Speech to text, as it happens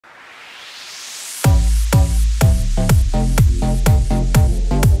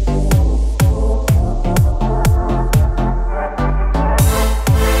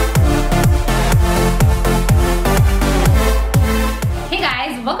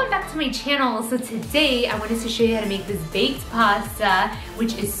welcome back to my channel. So today I wanted to show you how to make this baked pasta,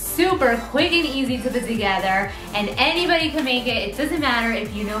 which is super quick and easy to put together, and anybody can make it. It doesn't matter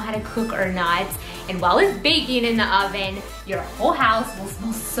if you know how to cook or not. And while it's baking in the oven, your whole house will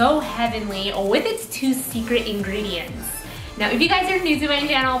smell so heavenly with its 2 secret ingredients. Now, if you guys are new to my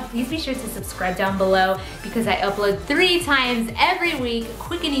channel, please be sure to subscribe down below because I upload 3 times every week,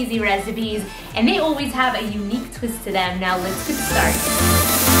 quick and easy recipes, and they always have a unique twist to them. Now, let's get started.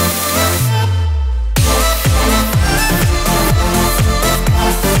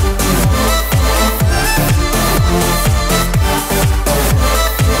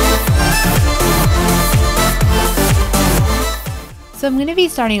 So I'm going to be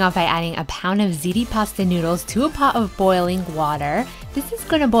starting off by adding a pound of ziti pasta noodles to a pot of boiling water. This is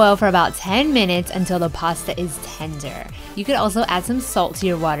going to boil for about 10 minutes until the pasta is tender. You could also add some salt to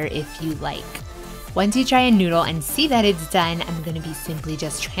your water if you like. Once you try a noodle and see that it's done, I'm going to be simply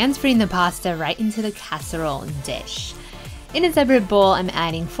just transferring the pasta right into the casserole dish. In a separate bowl, I'm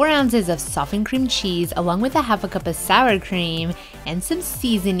adding 4 ounces of softened cream cheese along with a half a cup of sour cream and some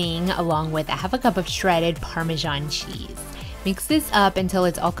seasoning along with a half a cup of shredded Parmesan cheese. Mix this up until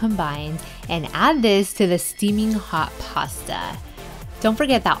it's all combined and add this to the steaming hot pasta. Don't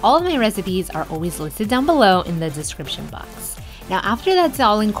forget that all of my recipes are always listed down below in the description box. Now after that's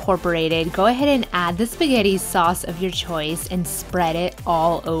all incorporated, go ahead and add the spaghetti sauce of your choice and spread it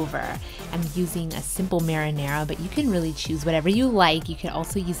all over. I'm using a simple marinara, but you can really choose whatever you like. You can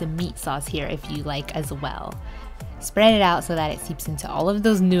also use a meat sauce here if you like as well. Spread it out so that it seeps into all of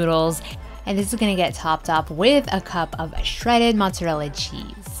those noodles. And this is going to get topped up with a cup of shredded mozzarella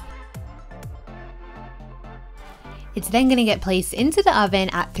cheese. It's then going to get placed into the oven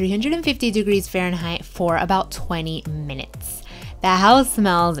at 350 degrees Fahrenheit for about 20 minutes. The house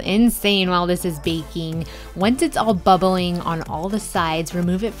smells insane while this is baking. Once it's all bubbling on all the sides,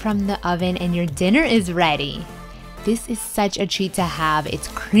 remove it from the oven and your dinner is ready. This is such a treat to have. It's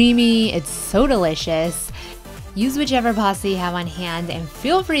creamy, it's so delicious. Use whichever pasta you have on hand and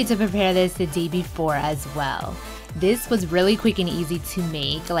feel free to prepare this the day before as well. This was really quick and easy to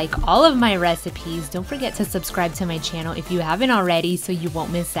make. Like all of my recipes, don't forget to subscribe to my channel if you haven't already so you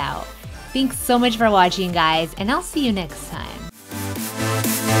won't miss out. Thanks so much for watching, guys, and I'll see you next time.